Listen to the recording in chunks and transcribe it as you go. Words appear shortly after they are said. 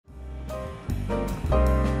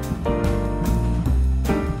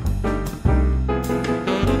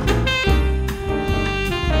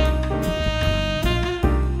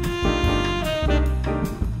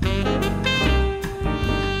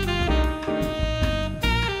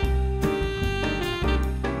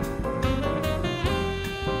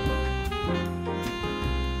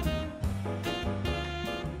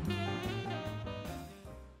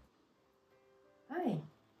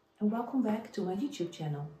and welcome back to my YouTube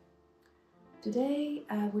channel. Today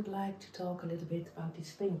I would like to talk a little bit about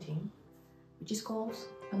this painting, which is called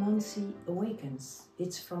Anansi Awakens.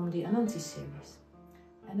 It's from the Anansi series,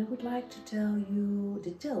 and I would like to tell you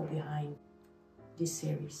the tale behind this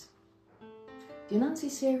series. The Anansi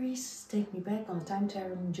series take me back on a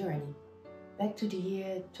time-traveling journey, back to the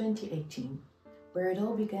year 2018, where it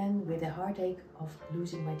all began with the heartache of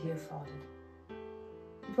losing my dear father.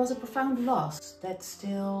 It was a profound loss that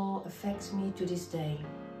still affects me to this day.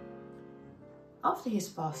 After his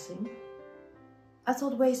passing, I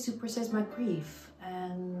thought ways to process my grief,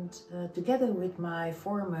 and together with my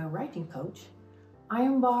former writing coach, I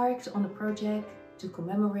embarked on a project to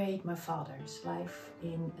commemorate my father's life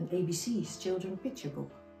in an ABC's children's picture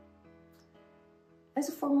book. As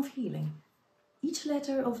a form of healing, each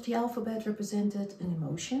letter of the alphabet represented an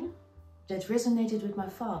emotion that resonated with my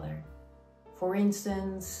father. For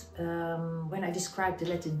instance, when I described the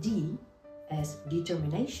letter D as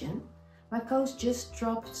determination, my coach just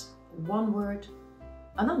dropped one word,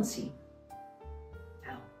 Anansi.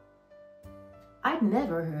 Now, I'd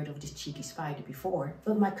never heard of this cheeky spider before,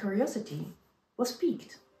 but my curiosity was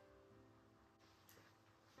piqued.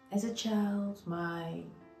 As a child, my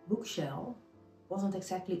bookshelf wasn't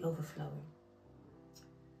exactly overflowing.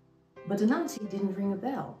 But Anansi didn't ring a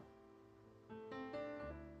bell.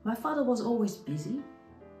 My father was always busy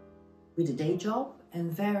with a day job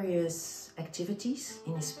and various activities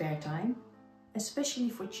in his spare time, especially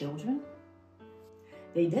for children.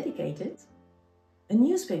 They dedicated a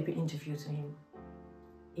newspaper interview to him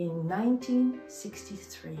in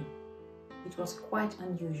 1963. It was quite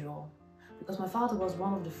unusual because my father was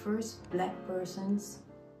one of the first black persons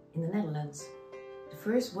in the Netherlands. The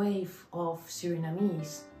first wave of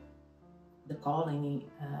Surinamese, the colony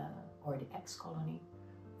or the ex-colony,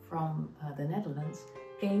 from the Netherlands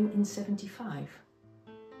came in 75.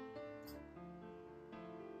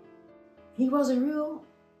 He was a real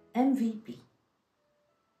MVP,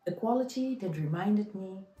 a quality that reminded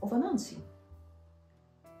me of Anansi.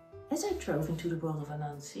 As I drove into the world of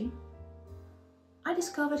Anansi, I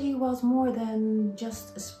discovered he was more than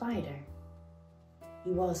just a spider.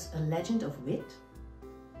 He was a legend of wit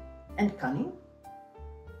and cunning,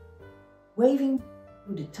 waving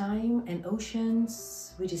through the time and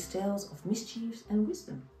oceans with his tales of mischief and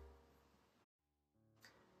wisdom.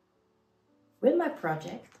 When my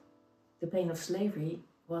project, The Pain of Slavery,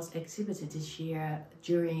 was exhibited this year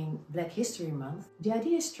during Black History Month, the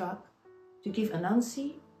idea struck to give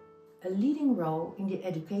Anansi a leading role in the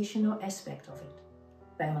educational aspect of it.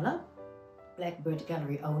 Pamela, Blackbird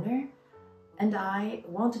Gallery owner, and I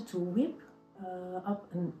wanted to whip up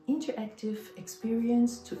an interactive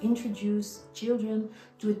experience to introduce children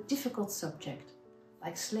to a difficult subject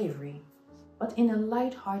like slavery, but in a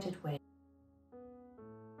light-hearted way.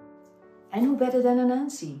 And who better than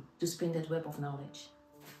Anansi to spin that web of knowledge?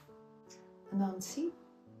 Anansi,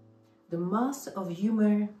 the master of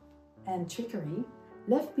humor and trickery,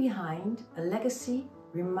 left behind a legacy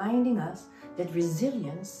reminding us that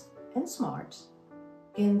resilience and smarts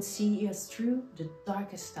can see us through the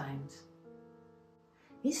darkest times.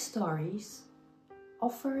 His stories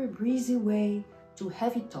offer a breezy way to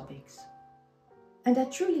heavy topics, and I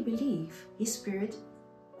truly believe his spirit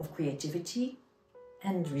of creativity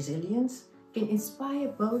and resilience can inspire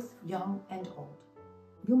both young and old.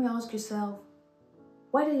 You may ask yourself,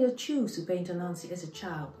 why did you choose to paint Anansi as a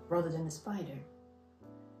child rather than a spider?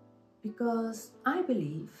 Because I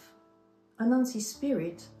believe Anansi's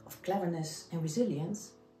spirit of cleverness and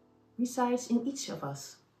resilience resides in each of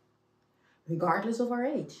us, regardless of our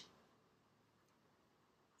age.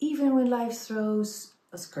 Even when life throws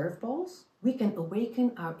us curveballs, we can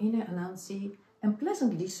awaken our inner Anansi and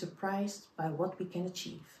pleasantly surprised by what we can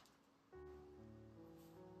achieve.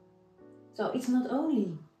 So it's not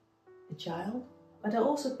only a child, but I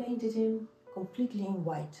also painted him completely in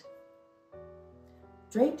white.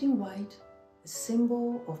 Draped in white, a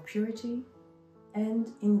symbol of purity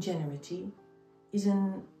and ingenuity, is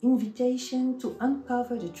an invitation to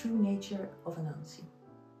uncover the true nature of Anansi.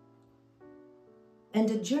 And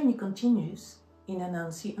the journey continues in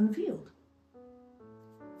Anansi Unveiled,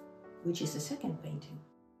 which is the second painting.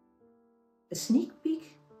 A sneak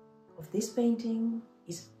peek of this painting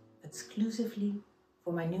is exclusively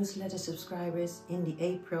for my newsletter subscribers in the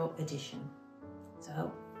April edition.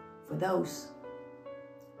 So, for those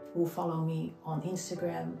who follow me on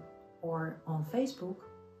Instagram or on Facebook,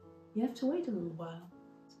 you have to wait a little while.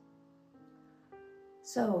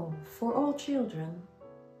 So, for all children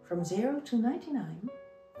from 0 to 99,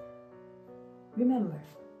 remember,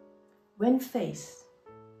 when faced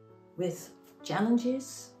with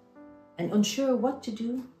challenges and unsure what to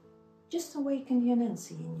do, Just awaken the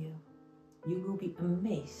Anansi in you. You will be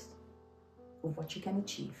amazed of what you can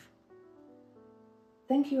achieve.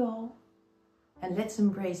 Thank you all, and let's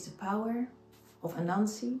embrace the power of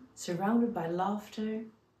Anansi, surrounded by laughter,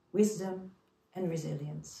 wisdom and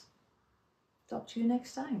resilience. Talk to you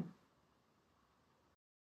next time.